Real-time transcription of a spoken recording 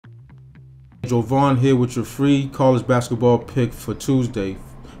Jovan here with your free college basketball pick for Tuesday,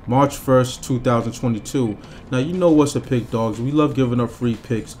 March 1st, 2022. Now, you know what's a Pick Dawgz. We love giving up free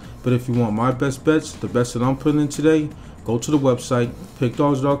picks, but if you want my best bets, the best that I'm putting in today, go to the website,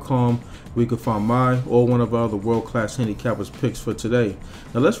 pickdawgz.com, where you can find my or one of our other world-class handicappers picks for today.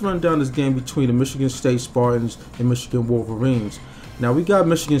 Now, let's run down this game between the Michigan State Spartans and Michigan Wolverines. Now, we got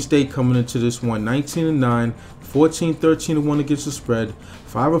Michigan State coming into this one 19-9, 14-13-1 against the spread,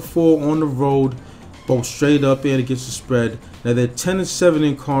 5-4 on the road, both straight up and against the spread. Now, they're 10-7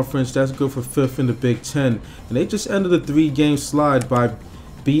 in conference. That's good for 5th in the Big Ten. And they just ended a 3-game slide by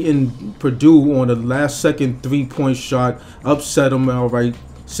beating Purdue on the last-second three-point shot, upset them outright,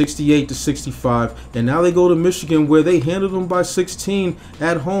 68-65. And now they go to Michigan, where they handled them by 16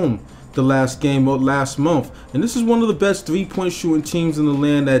 at home the last game of last month. And this is one of the best three-point shooting teams in the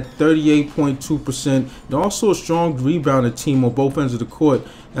land at 38.2%. They're also a strong rebounding team on both ends of the court,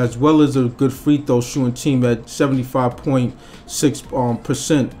 as well as a good free throw shooting team at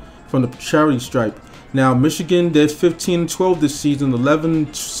 75.6% from the charity stripe. Now, Michigan, they're 15-12 this season,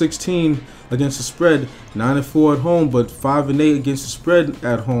 11-16 against the spread, 9-4 at home, but 5-8 against the spread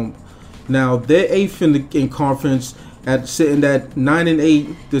at home. Now, they're 8th in conference, at sitting at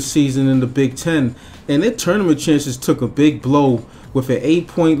 9-8 this season in the Big Ten, and their tournament chances took a big blow with an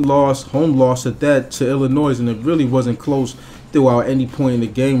 8-point loss, home loss at that, to Illinois, and it really wasn't close throughout any point in the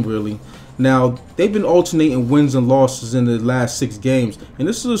game, really. Now, they've been alternating wins and losses in the last 6 games, and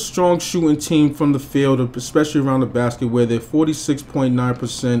this is a strong shooting team from the field, especially around the basket, where they're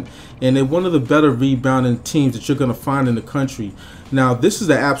 46.9%, and they're one of the better rebounding teams that you're going to find in the country. Now, this is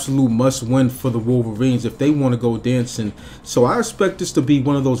an absolute must-win for the Wolverines if they want to go dancing. So I expect this to be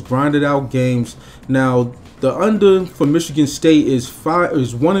one of those grinded-out games. Now, the under for Michigan State is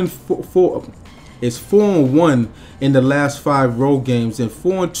 4-1 in the last 5 road games and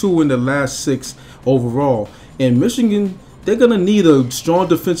 4-2 in the last 6 overall. And Michigan, they're going to need a strong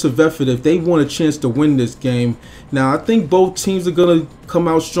defensive effort if they want a chance to win this game. Now, I think both teams are going to come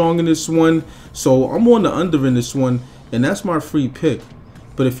out strong in this one, so I'm on the under in this one, and that's my free pick.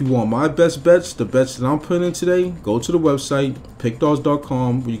 But if you want my best bets, the bets that I'm putting in today, go to the website,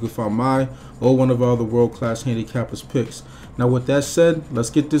 pickdawgz.com, where you can find my or one of our other world-class handicappers picks. Now, with that said, let's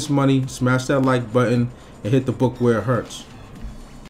get this money, smash that like button, and hit the book where it hurts.